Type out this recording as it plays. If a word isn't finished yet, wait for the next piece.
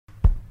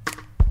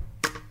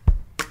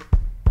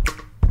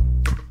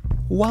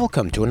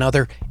Welcome to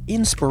another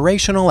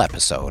inspirational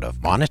episode of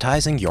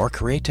Monetizing Your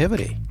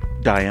Creativity.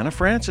 Diana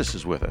Francis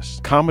is with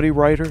us, comedy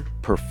writer,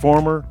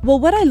 performer. Well,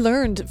 what I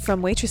learned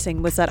from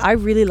waitressing was that I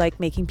really like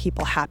making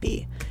people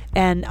happy.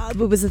 And it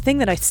was the thing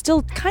that I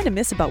still kind of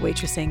miss about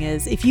waitressing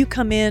is if you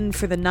come in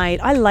for the night,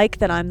 I like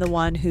that I'm the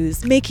one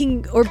who's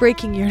making or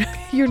breaking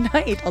your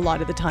night a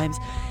lot of the times.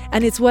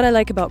 And it's what I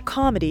like about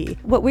comedy.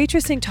 What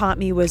waitressing taught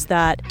me was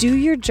that do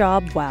your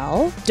job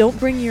well, don't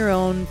bring your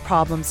own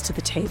problems to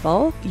the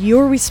table.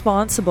 You're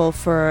responsible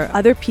for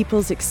other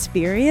people's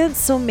experience,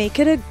 so make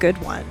it a good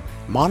one.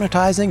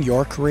 Monetizing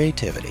Your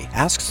Creativity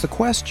asks the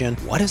question,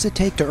 what does it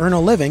take to earn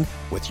a living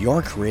with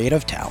your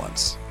creative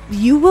talents?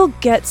 You will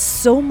get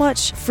so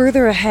much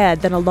further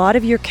ahead than a lot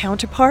of your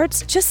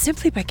counterparts just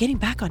simply by getting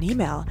back on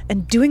email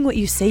and doing what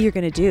you say you're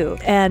going to do.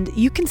 And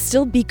you can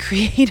still be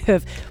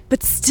creative,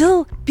 but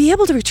still be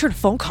able to return a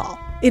phone call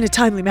in a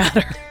timely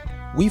manner.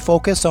 We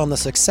focus on the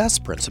success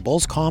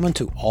principles common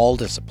to all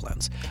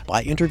disciplines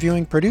by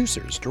interviewing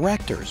producers,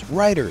 directors,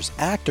 writers,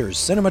 actors,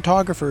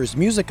 cinematographers,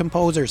 music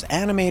composers,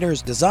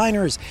 animators,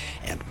 designers,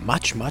 and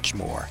much, much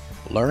more.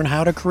 Learn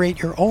how to create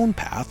your own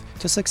path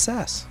to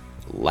success.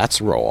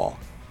 Let's roll.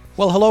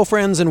 Well, hello,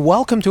 friends, and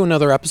welcome to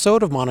another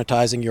episode of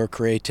Monetizing Your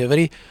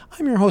Creativity.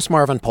 I'm your host,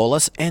 Marvin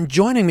Polis, and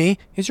joining me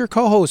is your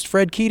co-host,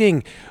 Fred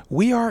Keating.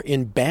 We are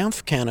in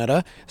Banff,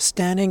 Canada,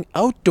 standing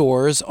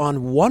outdoors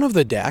on one of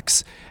the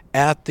decks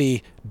at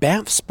the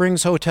Banff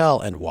Springs Hotel.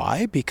 And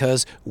why?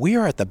 Because we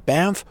are at the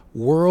Banff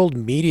World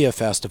Media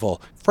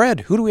Festival.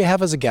 Fred, who do we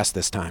have as a guest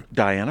this time?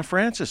 Diana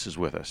Francis is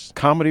with us,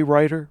 comedy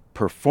writer,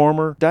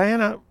 performer.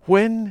 Diana,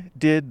 when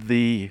did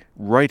the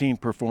writing,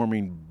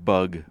 performing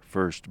bug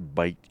first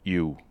bite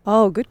you?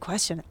 Oh, good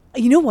question.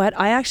 You know what?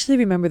 I actually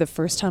remember the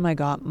first time I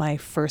got my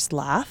first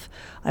laugh.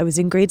 I was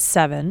in grade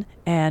 7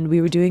 and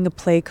we were doing a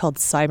play called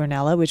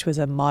Cybernella, which was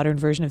a modern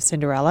version of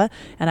Cinderella.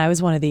 And I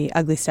was one of the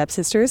ugly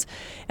stepsisters.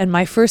 And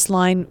my first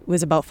line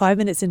was about 5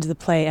 minutes into the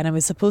play and I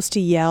was supposed to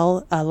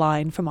yell a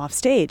line from off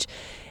stage.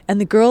 And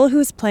the girl who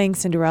was playing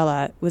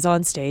Cinderella was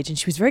on stage and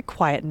she was very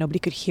quiet and nobody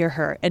could hear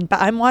her. And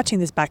I'm watching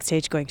this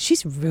backstage going,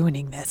 she's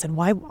ruining this. And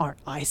why aren't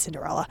I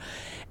Cinderella?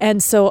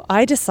 And so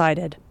I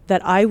decided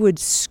that I would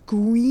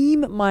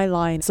scream my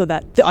line so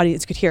that the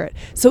audience could hear it.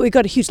 So it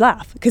got a huge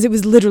laugh because it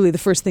was literally the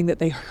first thing that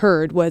they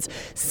heard was,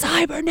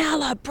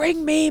 Cybernella,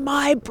 bring me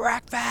my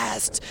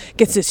breakfast.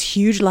 Gets this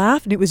huge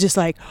laugh and it was just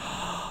like,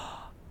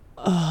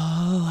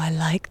 oh, I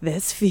like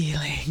this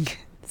feeling.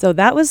 So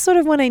that was sort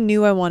of when I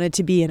knew I wanted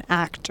to be an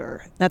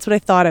actor. That's what I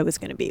thought I was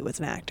going to be, was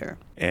an actor.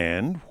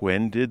 And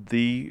when did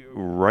the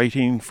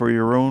writing for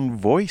your own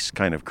voice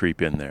kind of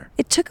creep in there?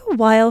 It took a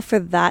while for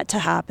that to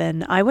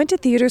happen. I went to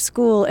theater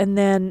school and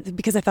then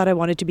because I thought I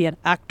wanted to be an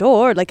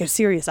actor, like a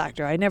serious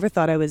actor. I never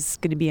thought I was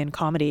going to be in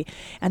comedy.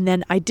 And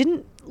then I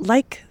didn't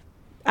like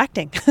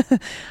acting.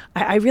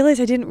 I realized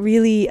I didn't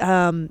really,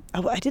 I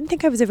didn't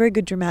think I was a very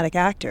good dramatic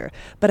actor,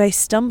 but I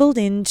stumbled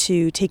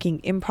into taking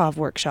improv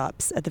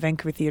workshops at the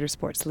Vancouver Theatre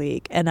Sports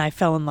League and I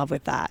fell in love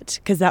with that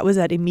because that was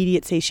that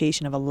immediate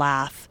satiation of a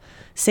laugh.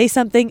 Say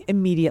something,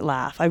 immediate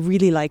laugh. I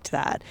really liked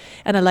that.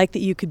 And I liked that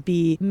you could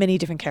be many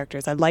different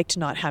characters. I liked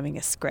not having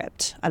a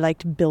script. I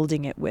liked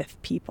building it with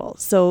people.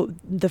 So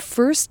the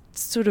first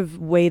sort of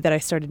way that I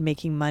started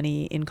making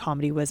money in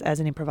comedy was as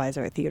an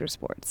improviser at Theatre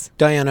Sports.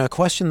 Diana, a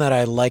question that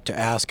I like to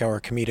ask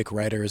our comedic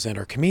writers and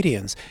our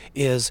comedians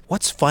is,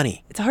 what's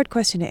funny? It's a hard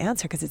question to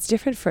answer because it's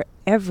different for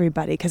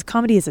everybody because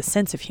comedy is a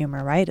sense of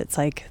humor, right? It's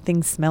like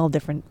things smell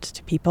different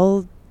to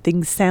people.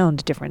 Things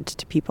sound different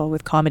to people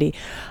with comedy.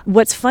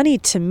 What's funny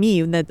to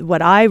me,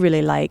 what I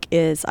really like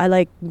is I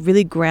like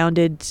really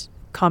grounded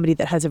comedy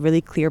that has a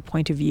really clear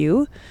point of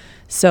view.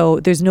 So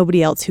there's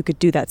nobody else who could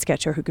do that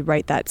sketch or who could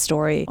write that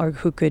story or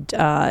who could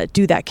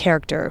do that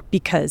character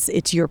because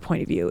it's your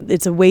point of view.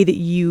 It's a way that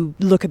you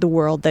look at the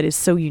world that is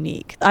so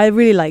unique. I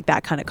really like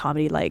that kind of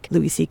comedy like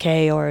Louis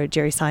C.K. or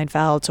Jerry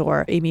Seinfeld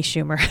or Amy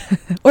Schumer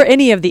or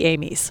any of the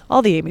Amy's.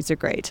 All the Amy's are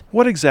great.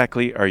 What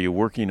exactly are you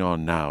working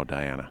on now,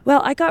 Diana?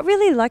 Well, I got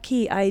really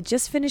lucky. I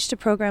just finished a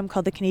program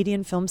called the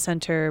Canadian Film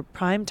Centre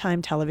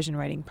Primetime Television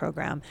Writing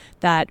Program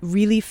that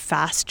really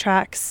fast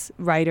tracks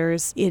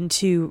writers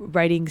into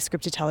writing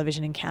scripted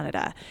television in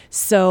Canada.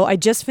 So I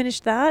just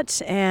finished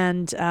that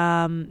and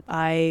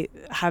I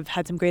have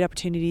had some great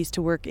opportunities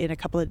to work in a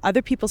couple of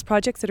other people's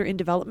projects that are in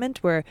development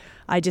where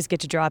I just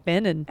get to drop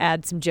in and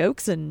add some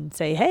jokes and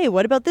say, hey,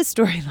 what about this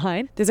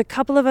storyline? There's a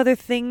couple of other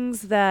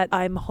things that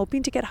I'm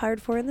hoping to get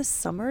hired for in the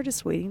summer,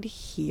 just waiting to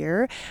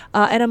hear.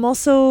 And I'm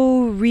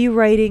also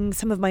rewriting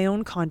some of my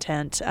own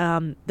content.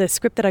 The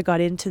script that I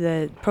got into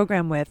the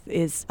program with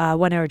is a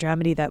 1-hour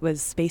dramedy that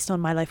was based on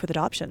my life with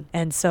adoption.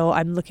 And so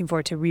I'm looking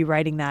forward to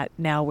rewriting that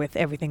now with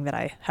with everything that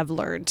I have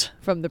learned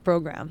from the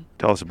program.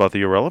 Tell us about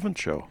The Irrelevant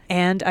Show.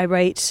 And I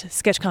write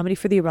sketch comedy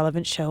for The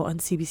Irrelevant Show on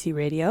CBC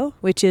Radio,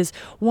 which is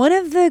one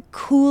of the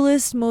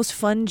coolest, most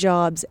fun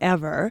jobs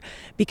ever,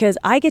 because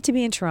I get to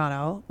be in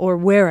Toronto or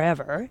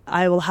wherever.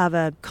 I will have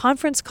a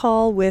conference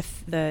call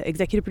with the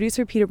executive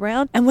producer, Peter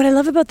Brown. And what I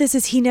love about this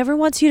is he never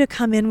wants you to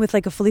come in with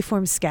like a fully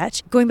formed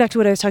sketch. Going back to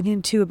what I was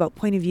talking to about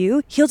point of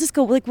view, he'll just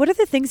go like, what are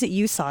the things that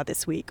you saw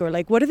this week? Or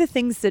like, what are the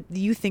things that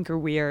you think are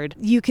weird?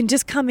 You can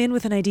just come in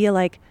with an idea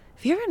like,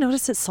 have you ever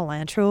noticed that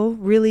cilantro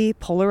really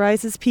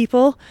polarizes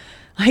people?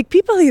 Like,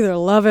 people either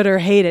love it or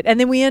hate it. And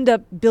then we end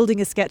up building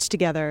a sketch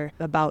together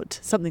about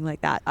something like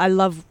that. I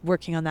love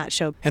working on that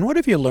show. And what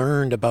have you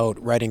learned about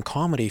writing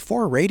comedy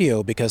for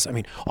radio? Because, I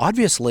mean,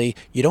 obviously,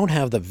 you don't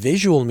have the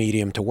visual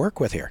medium to work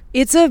with here.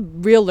 It's a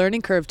real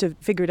learning curve to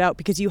figure it out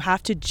because you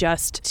have to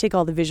just take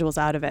all the visuals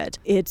out of it.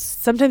 It's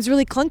sometimes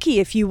really clunky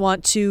if you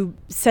want to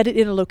set it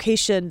in a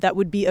location that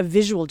would be a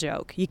visual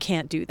joke. You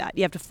can't do that.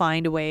 You have to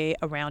find a way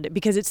around it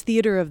because it's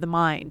theater of the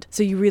mind.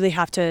 So you really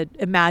have to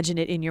imagine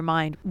it in your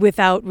mind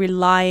without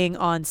relying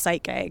on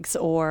sight gags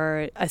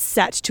or a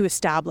set to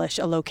establish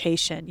a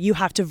location. You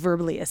have to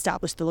verbally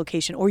establish the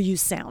location or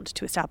use sound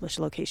to establish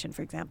a location,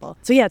 for example.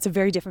 So yeah, it's a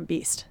very different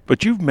beast.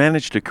 But you've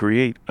managed to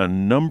create a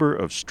number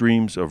of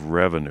streams of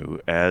revenue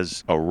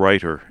as a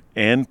writer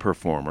and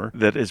performer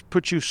that has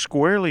put you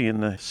squarely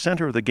in the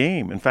center of the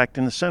game. In fact,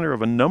 in the center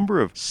of a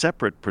number of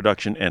separate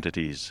production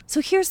entities.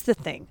 So here's the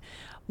thing.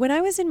 When I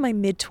was in my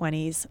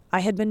mid-20s, I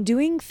had been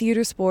doing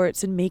theater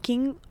sports and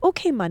making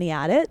okay money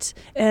at it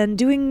and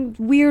doing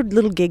weird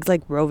little gigs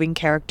like roving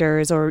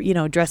characters or,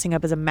 dressing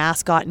up as a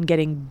mascot and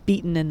getting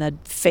beaten in the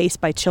face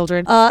by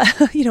children,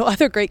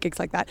 other great gigs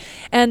like that.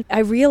 And I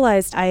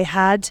realized I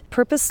had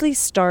purposely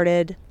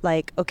started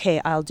like,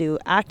 okay, I'll do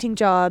acting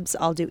jobs,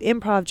 I'll do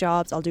improv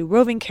jobs, I'll do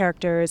roving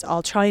characters,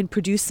 I'll try and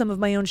produce some of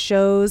my own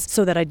shows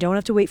so that I don't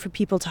have to wait for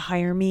people to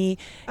hire me.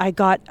 I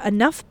got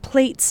enough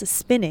plates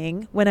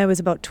spinning when I was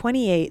about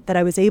 28 that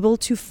I was able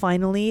to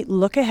finally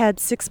look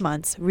ahead 6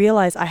 months,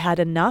 realize I had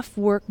enough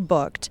work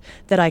booked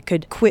that I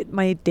could quit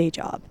my day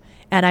job.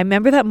 And I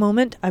remember that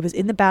moment. I was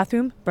in the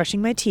bathroom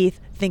brushing my teeth,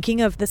 thinking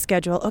of the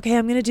schedule. Okay,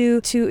 I'm going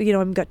to do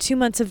I've got 2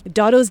 months of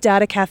Dotto's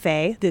Data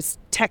Cafe, this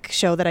tech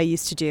show that I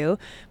used to do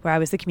where I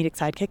was the comedic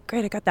sidekick.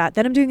 Great, I got that.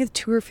 Then I'm doing a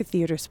tour for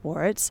theater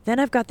sports. Then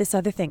I've got this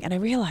other thing. And I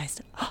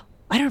realized,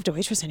 I don't have to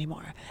waitress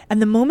anymore.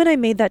 And the moment I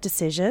made that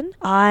decision,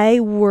 I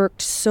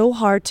worked so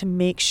hard to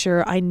make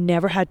sure I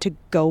never had to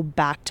go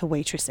back to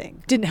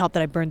waitressing. Didn't help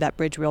that I burned that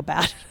bridge real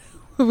bad.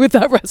 With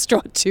that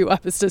restaurant too. I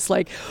was just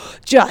like,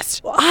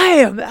 I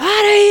am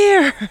out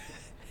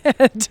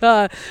of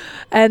here.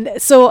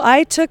 And so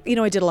I took,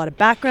 I did a lot of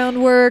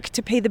background work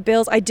to pay the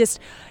bills.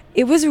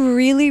 It was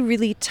really,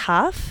 really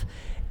tough.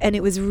 And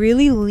it was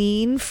really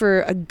lean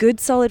for a good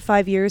solid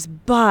 5 years,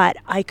 but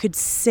I could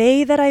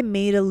say that I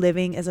made a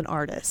living as an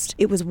artist.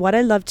 It was what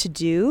I loved to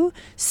do,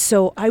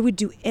 so I would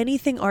do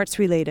anything arts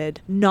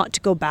related, not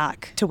to go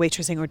back to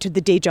waitressing or to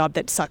the day job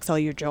that sucks all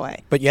your joy.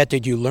 But yet,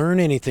 did you learn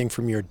anything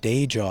from your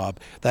day job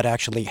that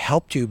actually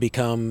helped you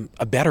become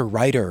a better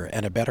writer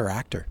and a better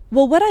actor?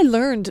 Well, what I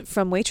learned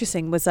from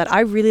waitressing was that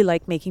I really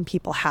like making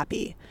people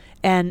happy.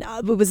 And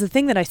it was the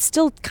thing that I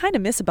still kind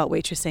of miss about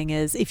waitressing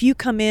is if you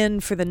come in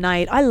for the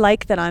night, I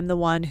like that I'm the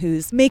one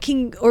who's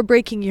making or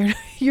breaking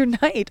your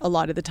night a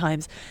lot of the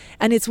times.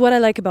 And it's what I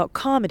like about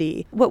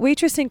comedy. What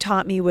waitressing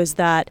taught me was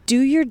that do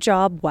your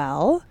job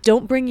well.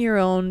 Don't bring your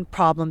own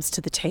problems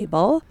to the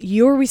table.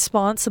 You're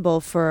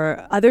responsible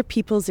for other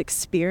people's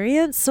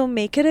experience, so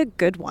make it a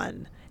good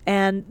one.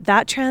 And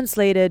that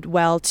translated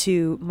well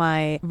to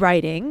my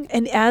writing.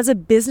 And as a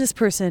business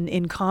person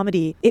in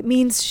comedy, it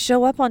means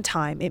show up on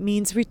time. It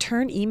means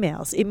return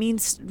emails. It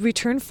means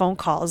return phone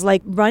calls.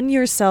 Like run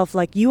yourself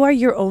like you are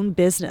your own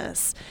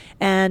business.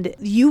 And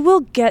you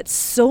will get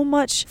so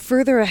much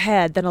further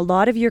ahead than a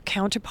lot of your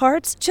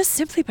counterparts just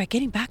simply by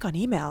getting back on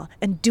email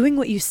and doing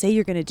what you say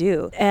you're going to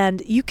do.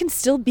 And you can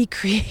still be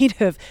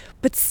creative,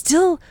 but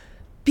still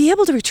be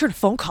able to return a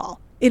phone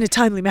call in a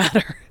timely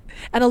manner.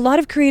 And a lot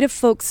of creative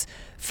folks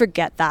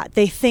forget that.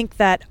 They think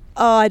that,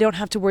 I don't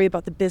have to worry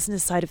about the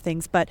business side of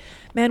things. But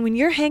man, when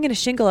you're hanging a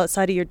shingle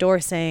outside of your door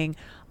saying,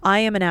 I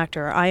am an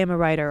actor, I am a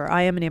writer,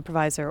 I am an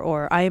improviser,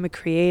 or I am a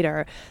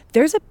creator,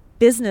 there's a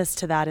business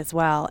to that as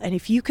well. And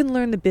if you can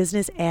learn the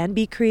business and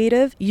be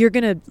creative, you're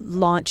going to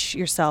launch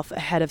yourself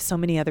ahead of so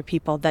many other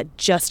people that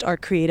just are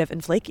creative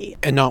and flaky.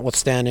 And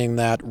notwithstanding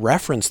that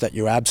reference that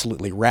you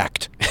absolutely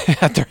wrecked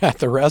at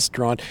the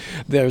restaurant,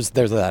 there's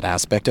that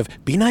aspect of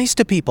be nice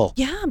to people.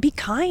 Yeah, be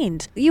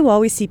kind. You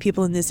always see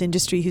people in this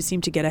industry who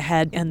seem to get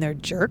ahead and they're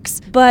jerks.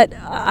 But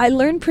I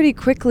learned pretty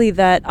quickly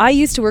that I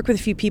used to work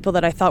with a few people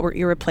that I thought were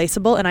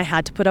irreplaceable and I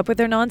had to put up with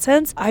their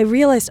nonsense. I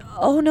realized,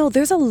 oh no,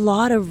 there's a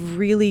lot of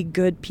really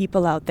good people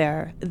out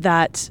there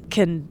that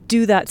can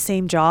do that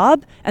same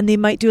job and they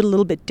might do it a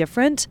little bit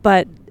different,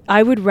 but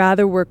I would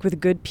rather work with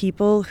good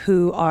people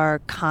who are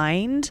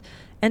kind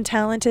and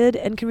talented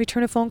and can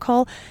return a phone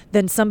call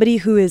than somebody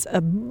who is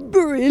a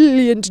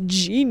brilliant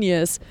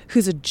genius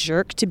who's a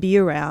jerk to be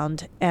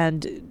around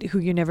and who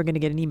you're never going to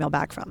get an email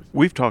back from.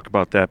 We've talked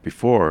about that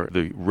before,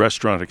 the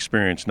restaurant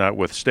experience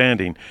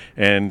notwithstanding,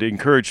 and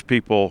encouraged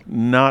people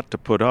not to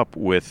put up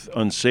with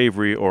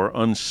unsavory or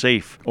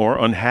unsafe or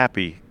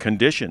unhappy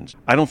conditions.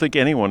 I don't think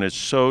anyone is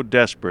so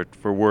desperate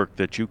for work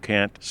that you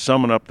can't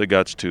summon up the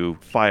guts to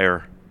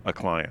fire a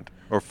client,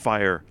 or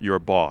fire your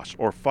boss,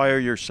 or fire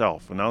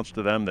yourself. Announce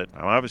to them that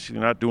I'm obviously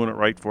not doing it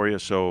right for you,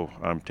 so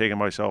I'm taking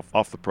myself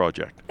off the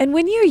project. And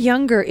when you're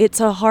younger, it's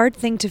a hard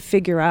thing to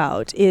figure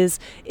out is,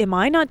 am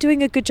I not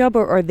doing a good job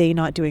or are they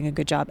not doing a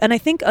good job? And I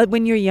think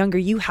when you're younger,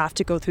 you have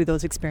to go through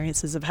those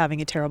experiences of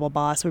having a terrible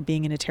boss or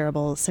being in a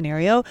terrible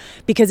scenario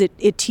because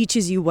it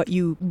teaches you what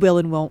you will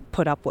and won't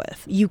put up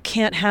with. You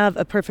can't have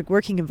a perfect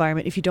working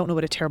environment if you don't know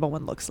what a terrible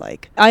one looks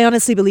like. I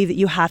honestly believe that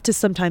you have to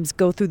sometimes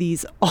go through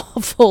these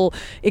awful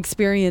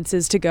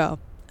experiences to go,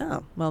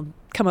 oh, well,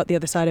 come out the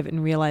other side of it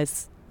and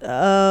realize,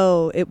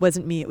 oh, it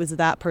wasn't me, it was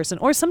that person.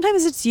 Or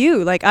sometimes it's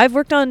you. Like, I've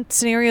worked on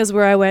scenarios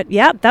where I went,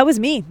 yeah, that was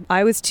me.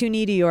 I was too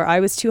needy, or I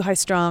was too high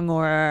strung,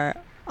 or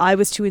I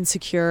was too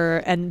insecure,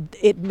 and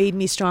it made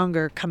me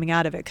stronger coming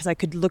out of it because I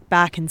could look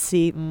back and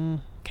see,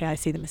 okay, I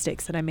see the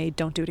mistakes that I made,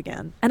 don't do it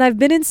again. And I've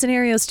been in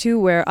scenarios too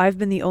where I've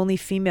been the only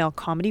female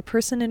comedy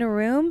person in a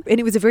room, and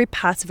it was a very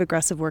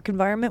passive-aggressive work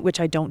environment, which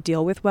I don't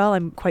deal with well.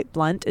 I'm quite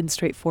blunt and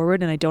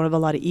straightforward, and I don't have a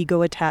lot of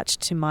ego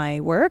attached to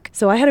my work.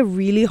 So I had a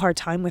really hard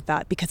time with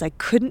that because I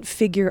couldn't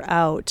figure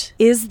out,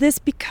 is this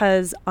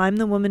because I'm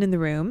the woman in the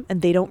room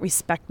and they don't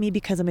respect me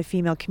because I'm a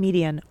female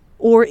comedian?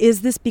 Or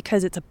is this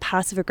because it's a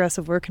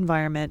passive-aggressive work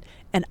environment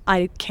and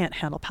I can't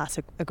handle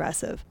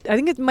passive-aggressive? I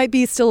think it might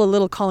be still a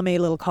little column A,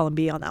 little column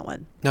B on that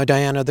one. Now,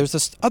 Diana, there's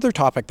this other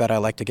topic that I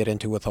like to get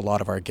into with a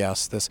lot of our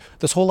guests,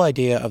 this whole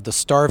idea of the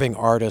starving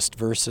artist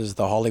versus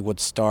the Hollywood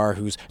star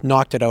who's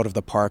knocked it out of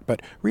the park.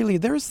 But really,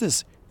 there's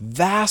this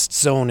vast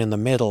zone in the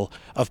middle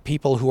of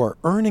people who are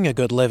earning a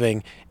good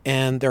living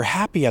and they're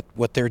happy at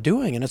what they're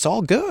doing and it's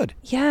all good.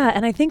 Yeah,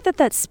 and I think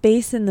that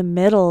space in the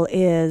middle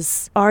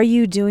is, are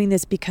you doing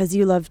this because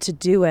you love to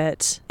do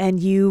it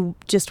and you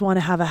just want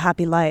to have a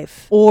happy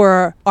life?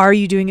 Or are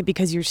you doing it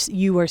because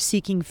you are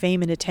seeking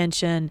fame and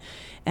attention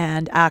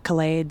and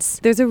accolades?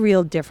 There's a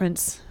real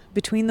difference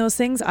between those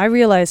things. I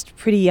realized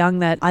pretty young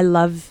that I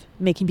love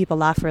making people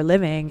laugh for a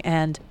living,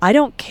 and I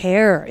don't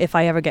care if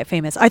I ever get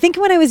famous. I think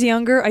when I was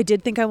younger, I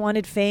did think I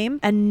wanted fame,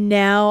 and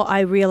now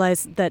I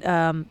realize that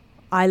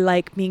I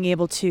like being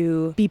able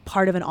to be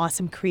part of an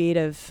awesome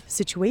creative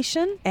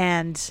situation,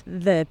 and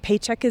the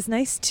paycheck is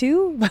nice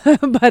too,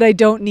 but I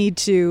don't need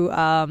to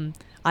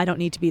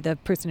be the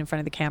person in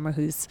front of the camera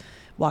who's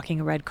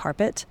walking a red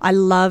carpet. I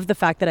love the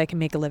fact that I can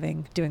make a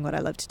living doing what I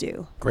love to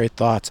do. Great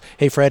thoughts.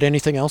 Hey, Fred,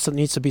 anything else that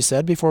needs to be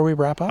said before we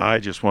wrap up? I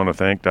just want to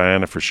thank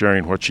Diana for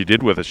sharing what she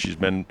did with us. She's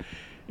been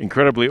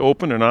incredibly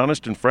open and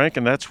honest and frank,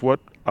 and that's what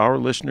our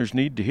listeners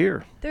need to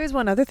hear. There's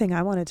one other thing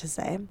I wanted to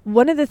say.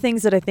 One of the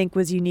things that I think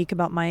was unique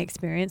about my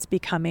experience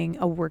becoming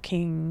a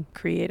working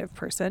creative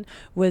person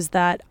was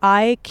that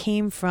I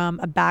came from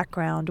a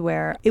background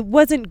where it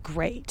wasn't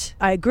great.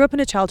 I grew up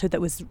in a childhood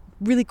that was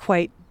really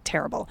quite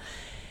terrible.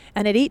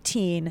 And at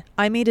 18,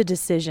 I made a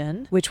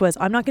decision, which was,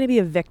 I'm not going to be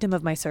a victim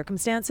of my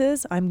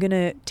circumstances. I'm going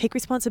to take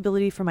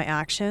responsibility for my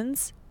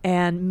actions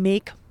and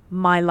make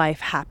my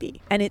life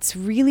happy. And it's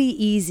really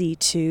easy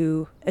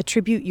to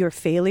attribute your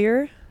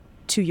failure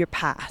to your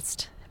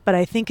past. But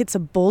I think it's a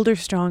bolder,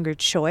 stronger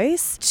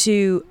choice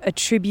to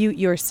attribute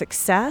your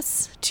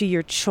success to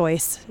your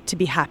choice to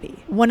be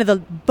happy. One of the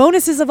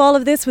bonuses of all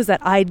of this was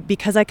that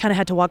because I kind of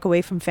had to walk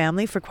away from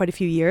family for quite a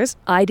few years,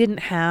 I didn't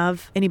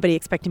have anybody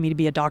expecting me to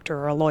be a doctor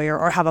or a lawyer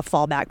or have a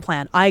fallback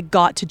plan. I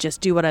got to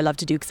just do what I love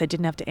to do because I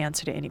didn't have to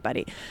answer to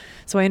anybody.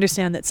 So I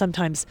understand that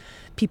sometimes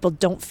people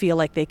don't feel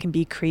like they can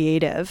be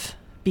creative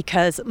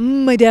because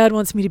my dad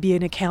wants me to be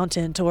an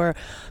accountant or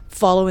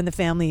follow in the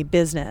family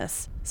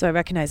business. So I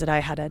recognize that I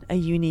had a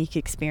unique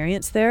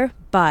experience there.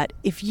 But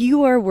if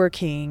you are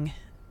working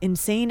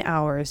insane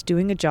hours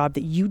doing a job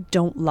that you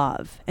don't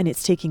love and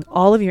it's taking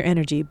all of your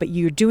energy, but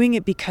you're doing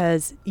it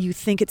because you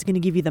think it's going to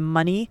give you the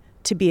money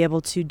to be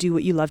able to do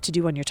what you love to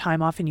do on your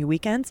time off and your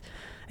weekends,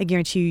 I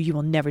guarantee you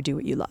will never do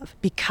what you love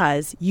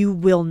because you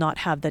will not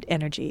have that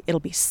energy.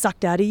 It'll be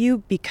sucked out of you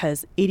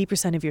because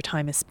 80% of your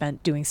time is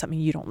spent doing something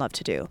you don't love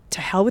to do.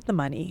 To hell with the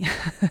money.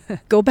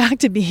 Go back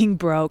to being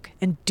broke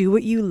and do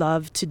what you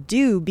love to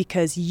do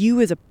because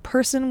you as a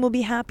person will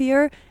be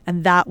happier,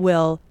 and that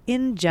will,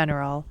 in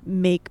general,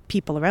 make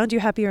people around you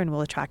happier and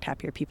will attract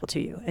happier people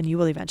to you, and you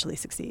will eventually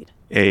succeed.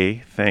 A,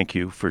 thank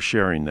you for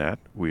sharing that.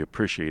 We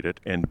appreciate it.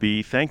 And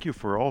B, thank you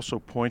for also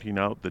pointing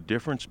out the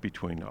difference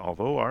between,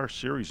 although our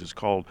series is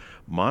called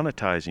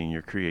Monetizing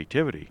Your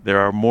Creativity, there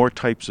are more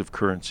types of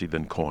currency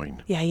than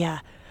coin. Yeah.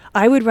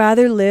 I would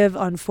rather live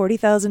on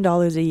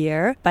 $40,000 a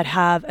year, but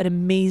have an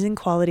amazing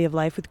quality of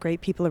life with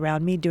great people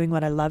around me doing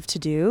what I love to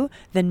do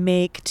than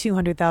make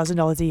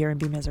 $200,000 a year and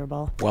be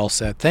miserable. Well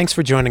said. Thanks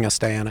for joining us,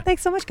 Diana.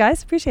 Thanks so much,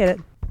 guys. Appreciate it.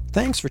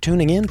 Thanks for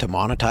tuning in to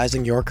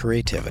Monetizing Your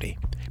Creativity.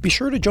 Be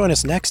sure to join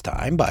us next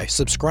time by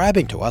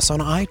subscribing to us on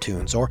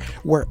iTunes or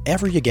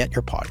wherever you get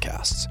your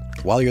podcasts.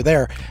 While you're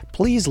there,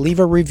 please leave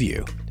a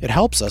review. It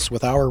helps us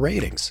with our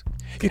ratings.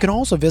 You can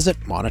also visit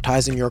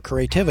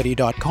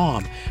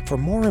monetizingyourcreativity.com for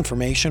more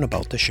information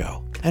about the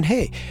show. And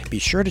hey, be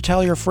sure to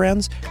tell your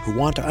friends who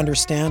want to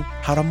understand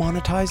how to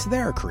monetize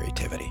their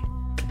creativity.